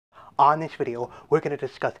On this video, we're going to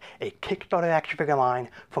discuss a Kickstarter action figure line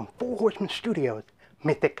from 4 Horsemen Studios,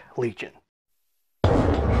 Mythic Legion.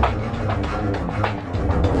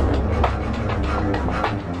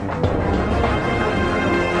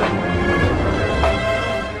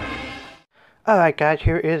 Alright guys,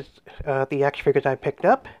 here is the action figures I picked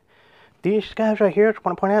up. These guys right here, I just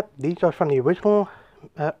want to point out, these are from the original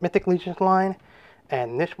Mythic Legion line.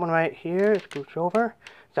 And this one right here, scooch over,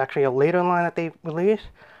 it's actually a later line that they released.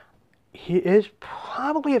 He is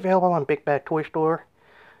probably available on Big Bad Toy Store.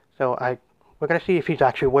 So we're going to see if he's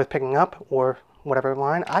actually worth picking up or whatever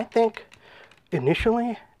line. I think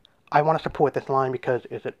initially I want to support this line because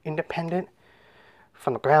it's an independent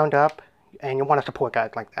from the ground up. And you want to support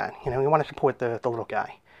guys like that. You know, you want to support the little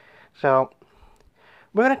guy. So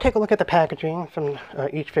we're going to take a look at the packaging from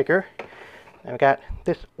each figure. And we got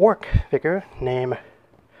this orc figure named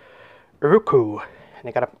Urku. And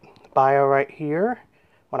they got a bio right here.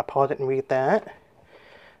 I want to pause it and read that.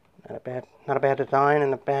 Not a bad design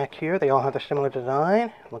in the back here. They all have a similar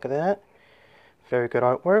design. Look at that. Very good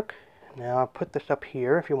artwork. Now I'll put this up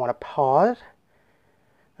here if you want to pause.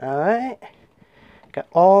 Alright. Got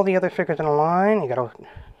all the other figures in a line. You got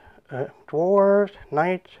dwarves,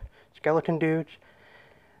 knights, skeleton dudes,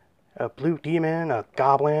 a blue demon, a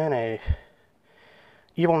goblin, a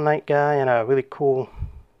evil knight guy, and a really cool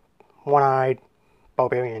one-eyed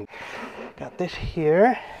barbarian. Got this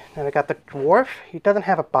here. Then I got the dwarf. He doesn't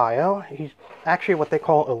have a bio. He's actually what they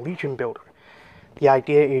call a legion builder. The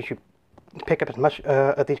idea is you pick up as much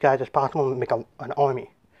of these guys as possible and make an army.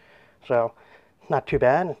 So, not too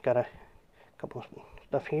bad. It's got a couple of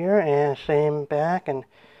stuff here, and same back, and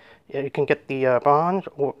you can get the bronze,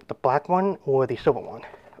 or the black one, or the silver one.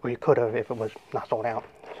 Or you could have if it was not sold out.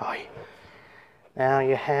 Sorry. Now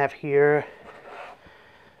you have here,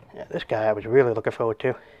 this guy I was really looking forward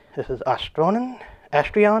to. This is Asterionn.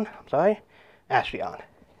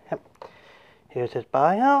 Yep. Here's his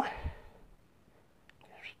bio.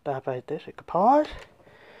 Stop right there so you can pause.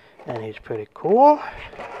 And he's pretty cool.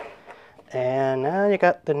 And now you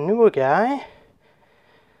got the newer guy.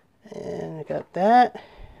 And you got that.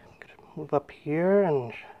 Move up here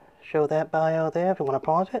and show that bio there if you want to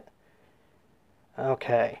pause it.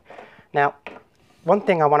 Okay. Now, one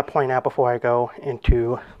thing I want to point out before I go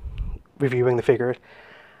into reviewing the figures,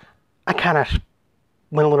 I kind of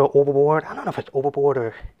went a little overboard. I don't know if it's overboard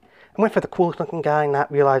or I went for the coolest looking guy,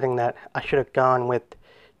 not realizing that I should have gone with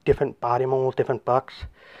different body molds, different bucks.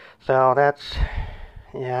 So that's,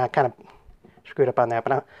 yeah, I kind of screwed up on that,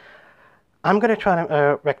 but I'm going to try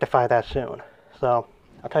to rectify that soon. So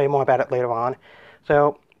I'll tell you more about it later on.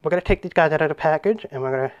 So we're going to take these guys out of the package and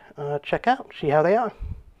we're going to check out, see how they are.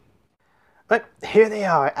 But here they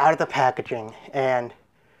are out of the packaging, and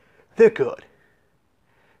they're good.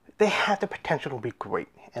 They have the potential to be great,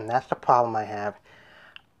 and that's the problem I have.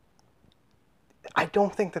 I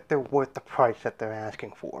don't think that they're worth the price that they're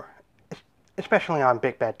asking for, especially on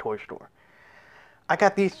Big Bad Toy Store. I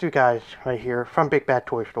got these two guys right here from Big Bad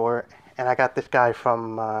Toy Store, and I got this guy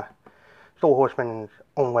from Soul Horseman's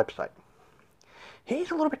own website.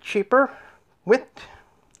 He's a little bit cheaper with,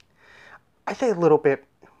 I say a little bit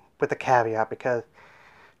with a caveat, because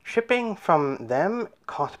shipping from them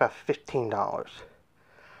costs about $15.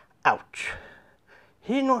 Ouch.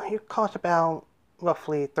 He costs about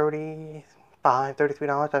roughly $33. I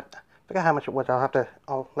forgot how much it was.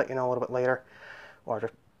 I'll let you know a little bit later. Or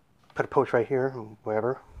just put a post right here,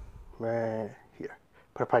 wherever. Right here.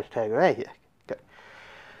 Put a price tag right here. Good.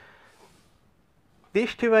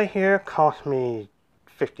 These two right here cost me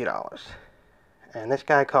 $50. And this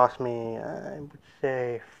guy cost me, I would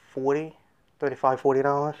say, $35,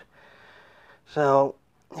 $40. So,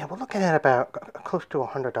 yeah, we're looking at about close to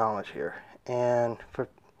 $100 here. And for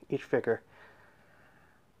each figure.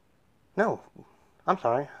 No, I'm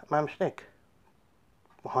sorry, my mistake.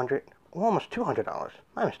 Almost $200.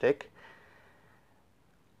 My mistake.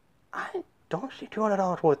 I don't see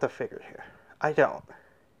 $200 worth of figures here. I don't.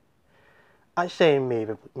 I say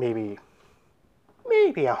maybe 100.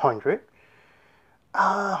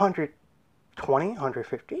 120,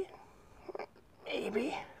 150.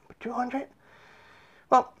 Maybe. But 200?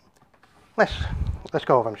 Well, let's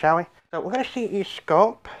go over them, shall we? So we're going to see each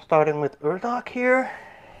sculpt, starting with Urzok here.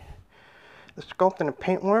 The sculpt and the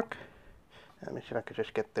paintwork. Let me see if I could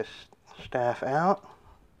just get this staff out.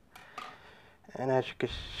 And as you can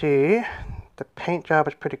see, the paint job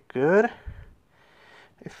is pretty good.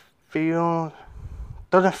 It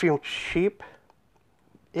doesn't feel cheap-ish.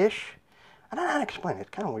 I don't know how to explain it. It's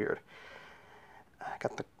kind of weird. I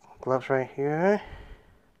got the gloves right here.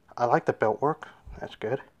 I like the belt work. That's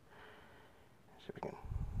good. Let's see if we can,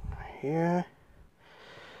 right here.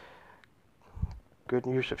 Good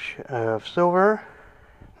use of silver.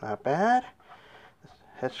 Not bad. This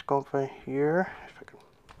head sculpt right here. If I can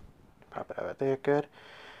pop it out right there, good.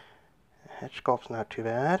 Head sculpt's not too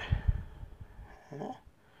bad. Yeah.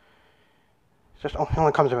 It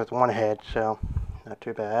only comes with one head, so not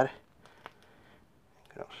too bad.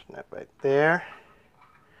 Go snap right there.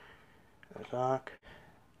 There's Ark.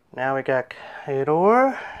 Now we got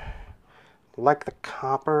Kaedor. Like the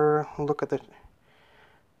copper look of the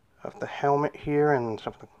helmet here and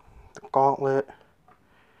some of the gauntlet.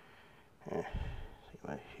 Yeah. See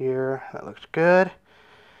right here, that looks good.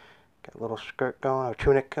 Got a little skirt going, a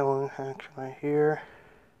tunic going action right here.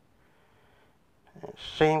 And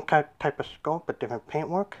same type of sculpt, but different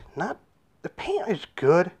paintwork. The paint is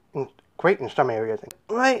good and great in some areas.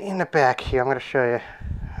 Right in the back here, I'm going to show you.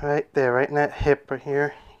 Right there, right in that hip right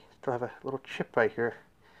here. Still have a little chip right here.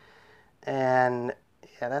 And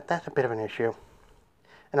yeah, that's a bit of an issue.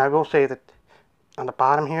 And I will say that on the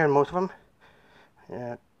bottom here, most of them,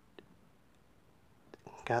 yeah,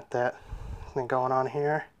 got that thing going on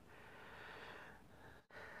here.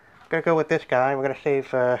 Gonna go with this guy. We're gonna save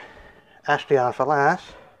Asterionn for last.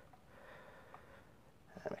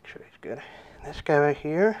 Make sure he's good. This guy right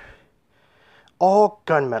here, all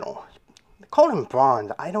gunmetal. They call him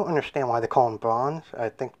bronze. I don't understand why they call him bronze. I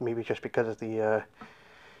think maybe just because of the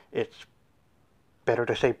it's better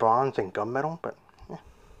to say bronze than gunmetal, but yeah.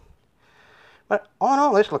 But all in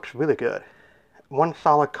all, this looks really good. One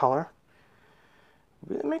solid color.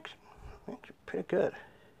 Really makes it pretty good.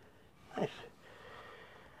 Nice.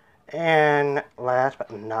 And last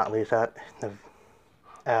but not least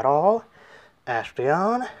at all,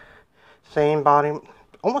 Asterionn. Same body,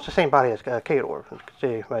 almost the same body as Kaedor, as you can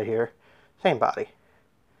see right here. Same body.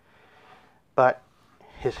 But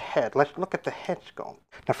his head, let's look at the head sculpt.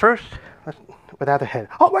 Now first, without the head.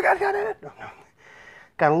 Oh my god, got it! No.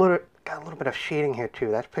 Got a little bit of shading here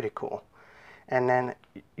too, that's pretty cool. And then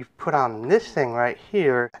you put on this thing right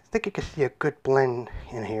here. I think you can see a good blend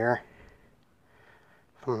in here.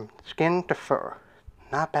 From skin to fur.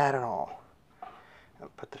 Not bad at all.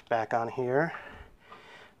 I'll put this back on here.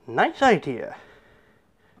 Nice idea.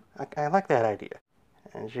 I like that idea.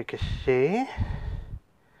 As you can see,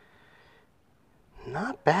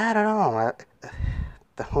 not bad at all.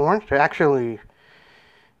 The horns are actually,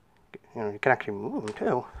 you can actually move them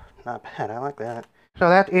too. Not bad, I like that. So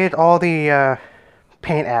that is all the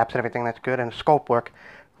paint apps and everything that's good, and the sculpt work,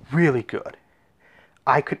 really good.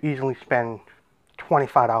 I could easily spend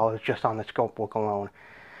 $25 just on the sculpt work alone.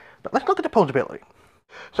 But let's look at the posability.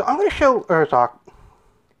 So I'm going to show Urza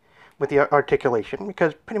with the articulation,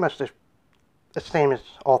 because pretty much the same as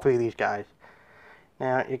all three of these guys.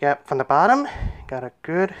 Now you got from the bottom, got a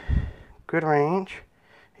good range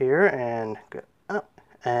here, and good up,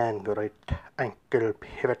 and good right ankle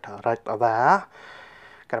pivot right there.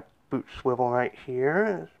 Got a boot swivel right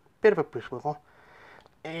here, bit of a boot swivel.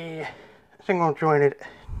 A single jointed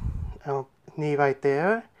knee right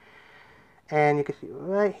there, and you can see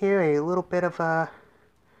right here a little bit of a,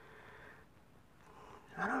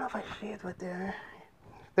 I don't know if I see it right there.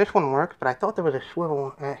 This one works, but I thought there was a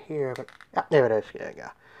swivel at here, but yeah, there it is. Yeah, you go.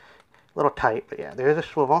 A little tight, but yeah, there is a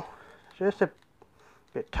swivel. Just a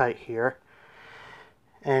bit tight here.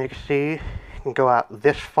 And you can see you can go out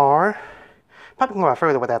this far. Probably can go out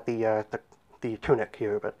further without the tunic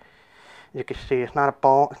here, but you can see it's not a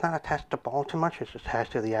ball. It's not attached to the ball too much. It's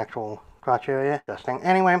attached to the actual crotch area.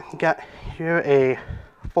 Anyway, you got here a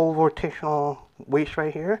full rotational waist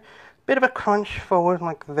right here. Bit of a crunch forward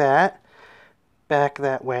like that, back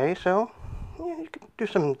that way. So yeah, you can do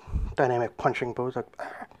some dynamic punching pose like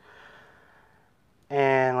that.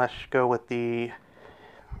 And let's go with the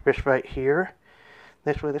wrist right here.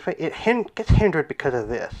 This way. It gets hindered because of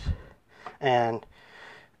this. And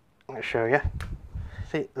I'm going to show you.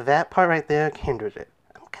 See, that part right there hinders it.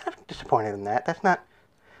 I'm kind of disappointed in that. That's not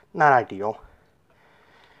ideal.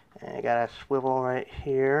 And you got a swivel right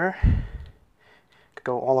here. Could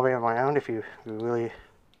go all the way around if you really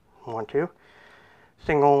want to.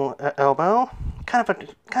 Single elbow. Kind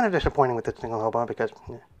of disappointing with the single elbow because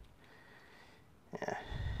yeah,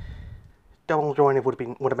 double jointed would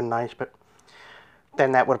have been nice, but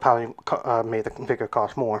then that would have probably made the figure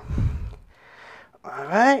cost more. All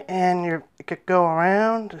right, and you could go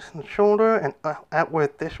around the shoulder and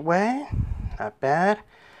outward this way. Not bad.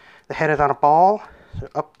 The head is on a ball, so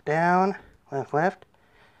up, down, left, left.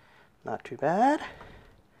 Not too bad.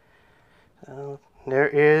 So there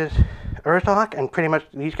is Urza and pretty much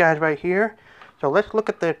these guys right here. So let's look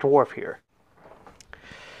at the dwarf here.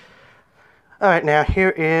 Alright, now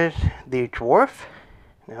here is the dwarf.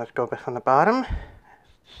 Now let's go back on the bottom.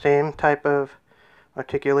 Same type of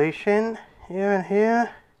articulation here and here.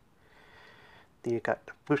 You got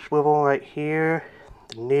the boot swivel right here,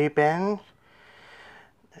 the knee bends.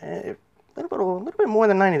 A little bit more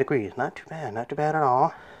than 90 degrees. Not too bad at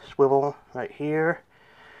all. Swivel right here.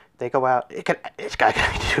 They go out. This guy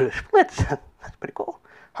can do the splits. That's pretty cool.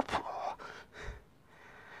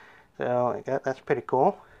 So that's pretty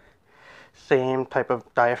cool. Same type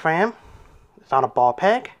of diaphragm. It's on a ball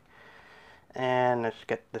peg. And let's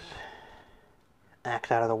get this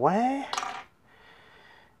axe out of the way.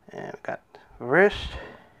 And we got the wrist.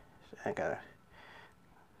 I got a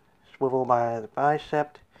swivel by the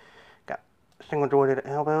bicep. Got single jointed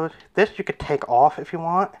elbows. This you could take off if you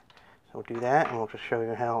want. So we'll do that, and we'll just show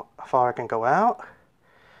you how far it can go out.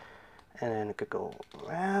 And then it could go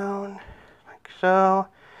around like so.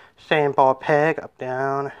 Same ball peg, up,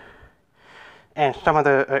 down. And some of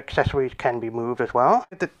the accessories can be moved as well.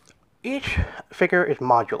 Each figure is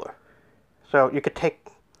modular. So you could take,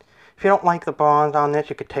 if you don't like the bronze on this,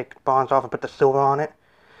 you could take the bronze off and put the silver on it.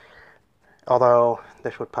 Although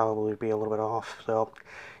this would probably be a little bit off. So,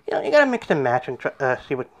 you know, you gotta mix and match and try,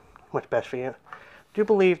 see what's best for you. I do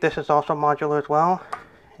believe this is also modular as well.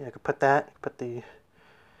 You could put a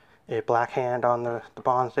black hand on the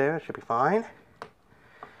bronze there. It should be fine.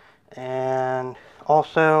 And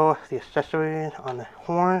also the accessories on the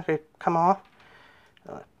horns, they come off.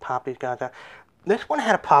 Pop these guys out. This one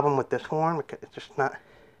had a problem with this horn because it's just not,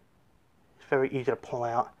 it's very easy to pull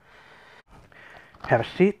out. Have a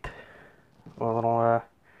seat or a little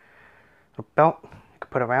belt you can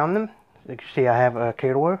put around them. You can see I have a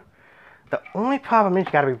Kador. The only problem is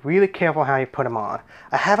you got to be really careful how you put them on.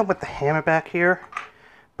 I have it with the hammer back here,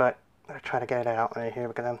 but I'm going to try to get it out right here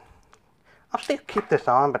because I'll still keep this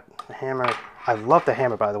on, but the hammer, I love the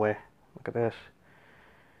hammer, by the way. Look at this.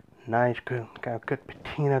 Nice, good, got a good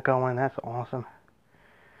patina going. That's awesome.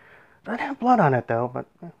 Doesn't have blood on it though, but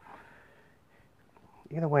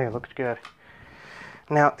either way, it looks good.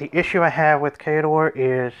 Now, the issue I have with Kador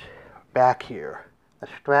is back here. The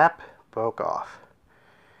strap broke off.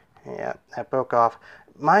 Yeah, that broke off.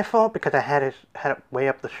 My fault because I had it way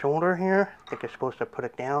up the shoulder here. I think you're supposed to put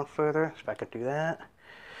it down further, so I could do that.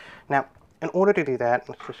 Now, in order to do that,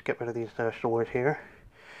 let's just get rid of these swords here.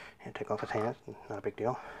 And take off his hands, not a big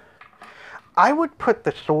deal. I would put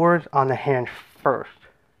the swords on the hand first,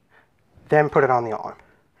 then put it on the arm.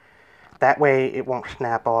 That way it won't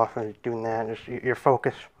snap off or doing that. Just your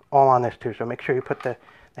focus all on this too, so make sure you put the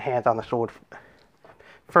hands on the sword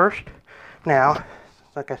first. Now,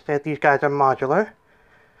 like I said, these guys are modular.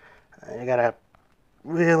 You gotta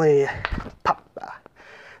really pop.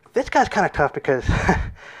 This guy's kind of tough because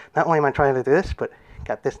not only am I trying to do this, but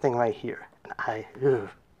got this thing right here. And I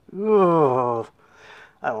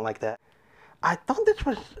don't like that. I thought this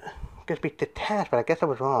was going to be detached, but I guess I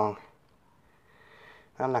was wrong.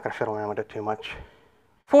 I'm not going to fiddle around with it too much.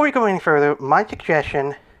 Before we go any further, my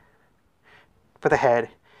suggestion for the head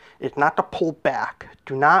is not to pull back.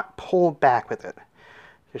 Do not pull back with it.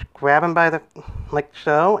 Just grab him by the, like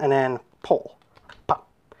so, and then pull. Pop.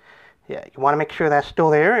 Yeah, you want to make sure that's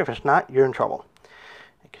still there. If it's not, you're in trouble.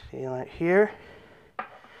 You can see right here.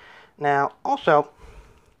 Now, also,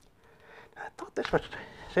 I thought this was,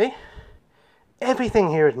 see? Everything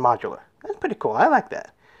here is modular. That's pretty cool. I like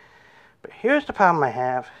that. But here's the problem I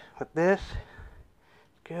have with this.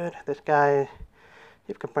 Good. This guy, see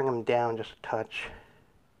if we can bring him down just a touch.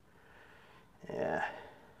 Yeah,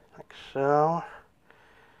 like so.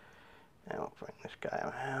 And we'll bring this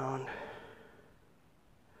guy around.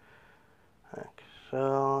 Like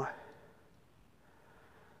so.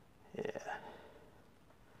 Yeah.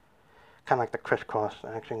 Kind of like the crisscross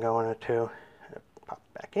action going in too. Pop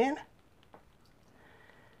back in.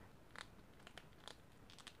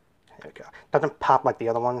 There we go. Doesn't pop like the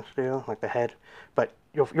other ones do, like the head, but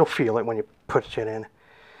you'll feel it when you put shit in.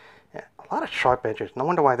 Yeah, a lot of sharp edges. No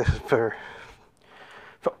wonder why this is for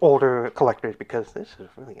older collectors, because this is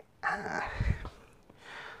really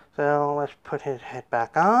So let's put his head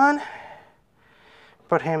back on.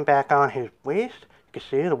 Put him back on his waist. You can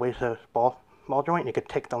see the waist is ball joint. You could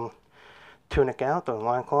take the tunic out, the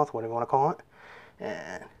loincloth, whatever you want to call it,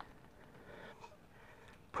 and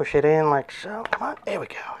push it in like so. Come on, there we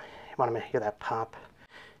go. You want to hear that pop.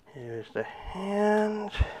 Here's the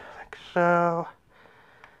hands, like so.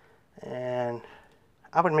 And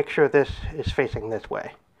I would make sure this is facing this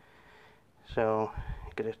way. So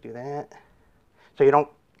you could just do that. So you don't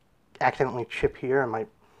accidentally chip here. I might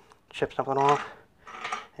chip something off.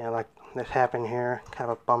 Yeah, like this happened here. Kind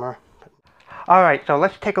of a bummer. Alright, so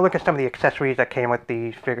let's take a look at some of the accessories that came with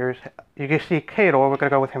these figures. You can see Kador, we're going to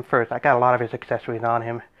go with him first. I got a lot of his accessories on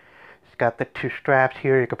him. He's got the two straps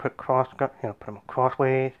here. You can put put them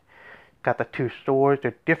crossways. Got the two swords.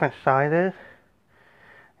 They're different sizes.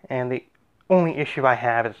 And the only issue I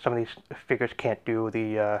have is some of these figures can't do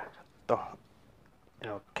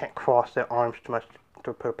can't cross their arms too much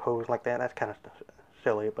to put a pose like that. That's kind of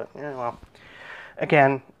silly, but yeah, well.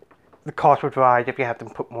 Again, the cost would rise if you have to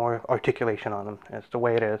put more articulation on them. That's the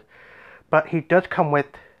way it is. But he does come with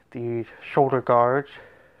these shoulder guards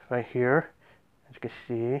right here. As you can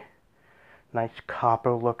see, nice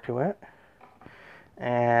copper look to it.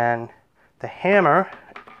 And the hammer,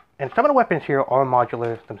 and some of the weapons here are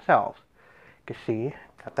modular themselves. You can see,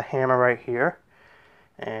 got the hammer right here.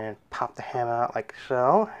 And pop the hammer out like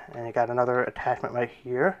so. And you got another attachment right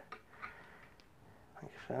here.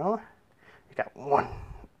 Like so. You got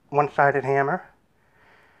one-sided hammer.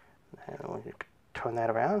 And we turn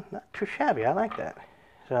that around. Not too shabby, I like that.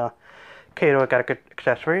 So, Kato got a good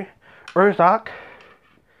accessory. Urzok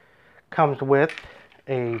comes with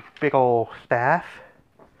a big old staff.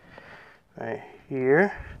 Right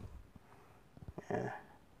here. Yeah.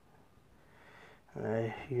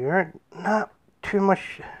 Right here. Not too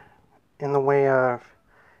much in the way of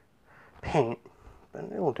paint, but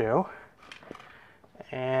it'll do.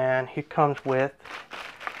 And he comes with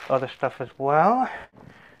other stuff as well.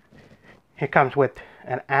 He comes with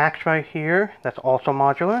an axe right here that's also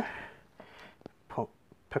modular.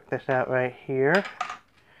 Pick this out right here.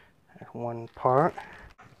 That's one part.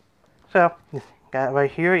 So, got right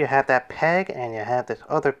here, you have that peg and you have this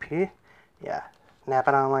other piece. Yeah, snap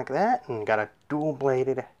it on like that and you got a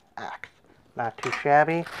dual-bladed axe. Not too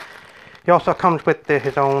shabby. He also comes with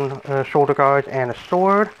his own shoulder guards and a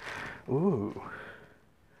sword. Ooh.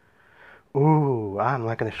 Ooh, I'm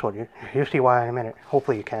liking this sword. You'll see why in a minute.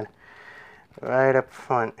 Hopefully you can. Right up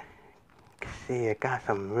front. You can see it got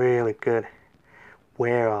some really good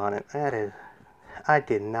wear on it. That is... I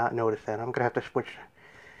did not notice that. I'm going to have to switch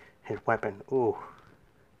his weapon. Ooh.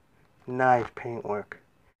 Nice paintwork.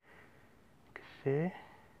 You can see.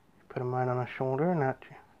 Put him right on the shoulder. Not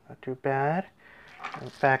too bad. In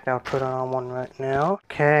fact, I'll put on one right now.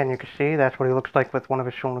 Okay, and you can see that's what he looks like with one of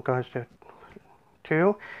his shoulder guards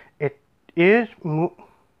too. It is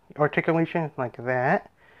articulation like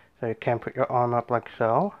that, so you can put your arm up like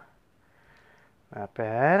so. Not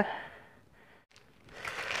bad.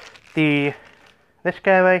 This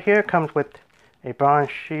guy right here comes with a bronze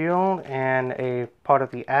shield and a part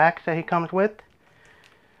of the axe that he comes with.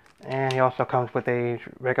 And he also comes with a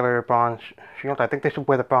regular bronze shield. I think this is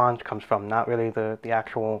where the bronze comes from, not really the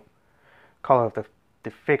actual color of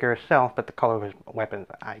the figure itself, but the color of his weapons,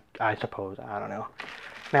 I suppose. I don't know.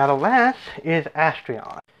 Now the last is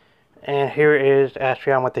Asterionn. And here is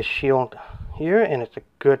Asterionn with the shield here, and it's a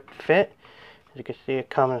good fit. As you can see,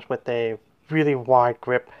 it comes with a really wide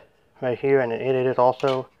grip right here, and it is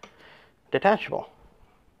also detachable.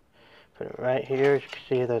 Put it right here. As you can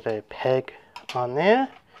see, there's a peg on there.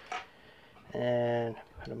 And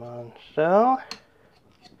put them on so.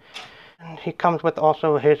 And he comes with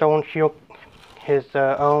also his own shield, his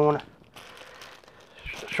own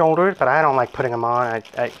shoulders, but I don't like putting them on. It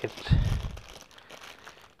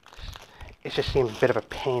just seems a bit of a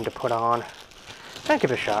pain to put on. I'll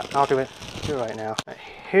give it a shot. I'll do it right now.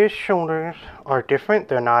 His shoulders are different.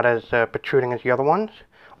 They're not as protruding as the other ones.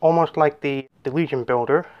 Almost like the Legion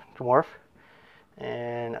Builder dwarf.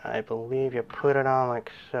 And I believe you put it on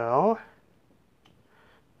like so.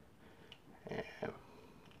 And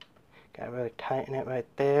gotta really tighten it right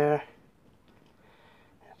there.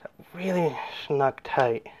 It's a really snug,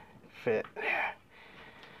 tight fit there.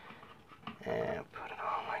 And put it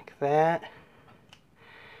on like that.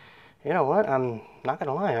 You know what? I'm not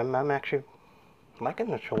gonna lie. I'm actually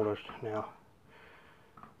liking the shoulders now.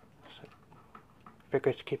 So,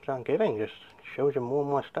 figure it keeps on giving. Just shows you more and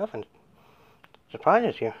more stuff and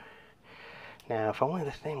surprises you. Now, if only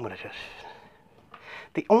this thing would have just...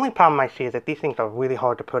 The only problem I see is that these things are really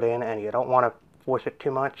hard to put in and you don't want to force it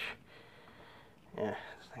too much. Yeah.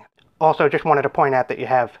 Also, just wanted to point out that you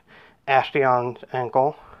have Asterionn's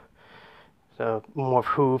ankle. So, more of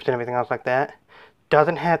hooves and everything else like that.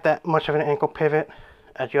 Doesn't have that much of an ankle pivot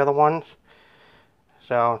as the other ones.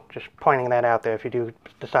 So, just pointing that out there if you do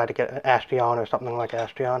decide to get an Asterionn or something like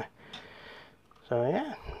Asterionn. So,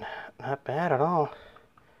 yeah. Not bad at all.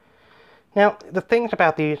 Now, the things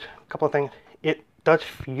about these, a couple of things. It does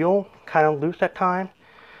feel kind of loose at times,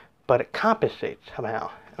 but it compensates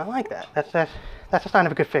somehow. And I like that. That's a sign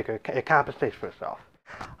of a good figure. It compensates for itself.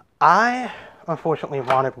 I, unfortunately,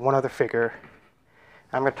 wanted one other figure.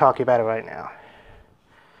 I'm going to talk to you about it right now.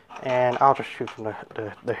 And I'll just shoot from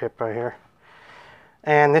the hip right here.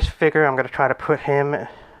 And this figure, I'm going to try to put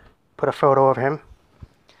a photo of him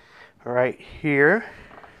right here.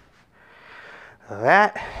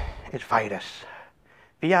 That is Vitus.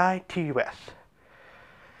 V-I-T-U-S.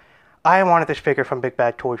 I wanted this figure from Big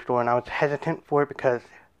Bad Toy Store, and I was hesitant for it because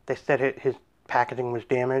they said his packaging was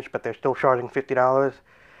damaged, but they're still charging $50.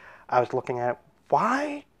 I was looking at,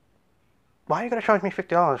 why are you going to charge me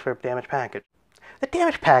 $50 for a damaged package? The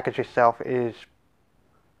damaged package itself is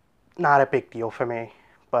not a big deal for me,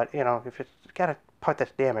 but, you know, if it's got a part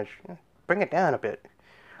that's damaged, bring it down a bit.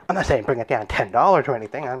 I'm not saying bring it down $10 or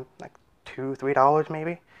anything. I'm like $2, $3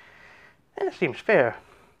 maybe. And it seems fair.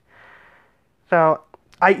 So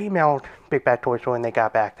I emailed Big Bad Toy Store and they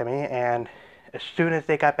got back to me, and as soon as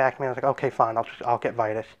they got back to me, I was like, okay, fine, I'll get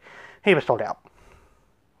Vitus. He was sold out.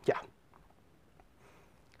 Yeah.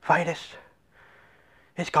 Vitus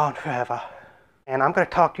is gone forever. And I'm going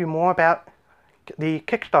to talk to you more about the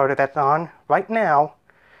Kickstarter that's on right now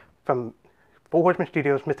from Four Horsemen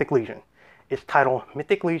Studios' Mythic Legion. It's titled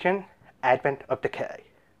Mythic Legion, Advent of Decay.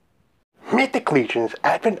 Mythic Legion's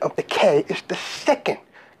Advent of Decay is the second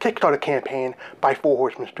Kickstarter campaign by Four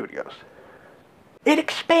Horsemen Studios. It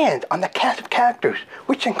expands on the cast of characters,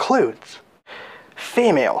 which includes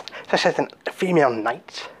females, such as female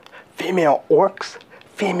knights, female orcs,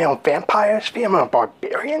 female vampires, female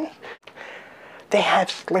barbarians. They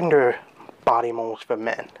have slender body molds for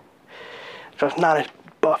men, so it's not as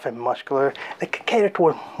buff and muscular. They can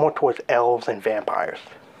cater more towards elves and vampires.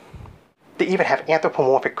 They even have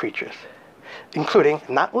anthropomorphic creatures, including,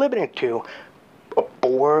 not limited to, a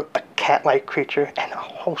boar, a cat-like creature, and a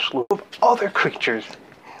whole slew of other creatures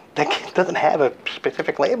that doesn't have a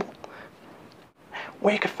specific label.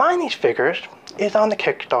 Where you can find these figures is on the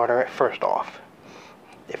Kickstarter first off.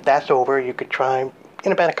 If that's over, you could try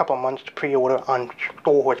in about a couple of months to pre-order on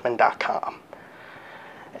storehorseman.com.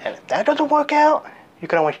 And if that doesn't work out, you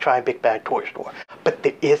can always try Big Bad Toy Store. But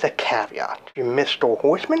there is a caveat. If you miss Store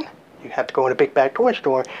Horseman, you have to go to Big Bad Toy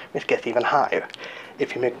Store, which gets even higher.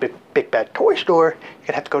 If you make Big Bad Toy Store,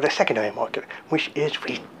 you'd have to go to the secondary market, which is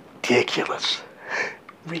ridiculous.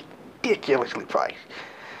 Ridiculously priced.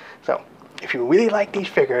 So, if you really like these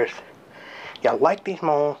figures, you like these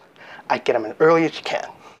molds, I'd get them as early as you can.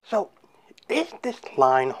 So, is this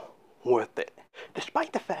line worth it?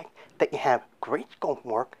 Despite the fact that you have great sculpt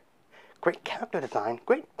work, great character design,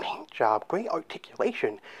 great paint job, great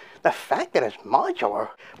articulation, the fact that it's modular,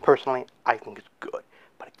 personally, I think is good,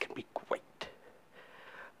 but it can be great.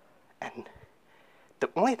 And the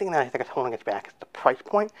only thing that I think is holding it back is the price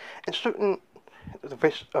point, and certain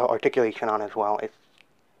articulation on it as well.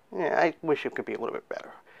 Yeah, I wish it could be a little bit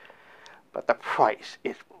better. But the price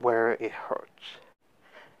is where it hurts.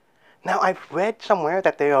 Now, I've read somewhere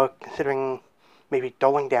that they are considering maybe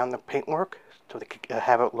doubling down the paintwork so they could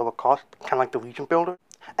have a lower cost, kind of like the Legion Builder.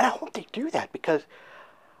 And I hope they do that, because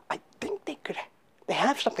I think they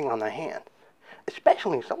have something on their hands.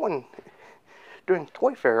 Especially someone during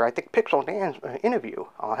Toy Fair, I think Pixel Dan's interview,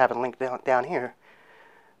 I'll have a link down here.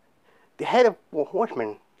 The head of Four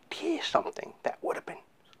Horsemen did something that would have been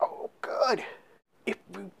so good. If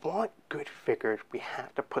we want good figures, we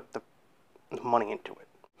have to put the money into it.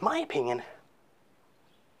 My opinion,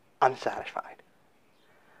 I'm satisfied.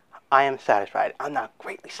 I am satisfied. I'm not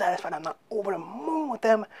greatly satisfied. I'm not over the moon with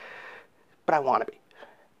them, but I want to be.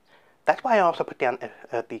 That's why I also put down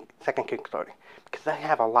the second Kickstarter, because I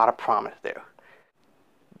have a lot of promise there.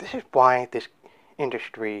 This is why this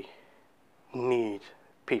industry needs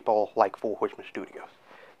people like Four Horsemen Studios.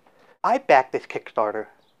 I back this Kickstarter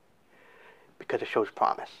because it shows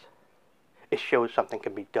promise. It shows something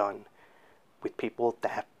can be done with people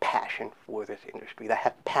that have passion for this industry, that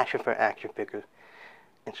have passion for action figures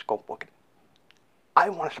and sculpt work. I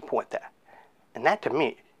want to support that. And that, to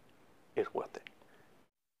me, is worth it.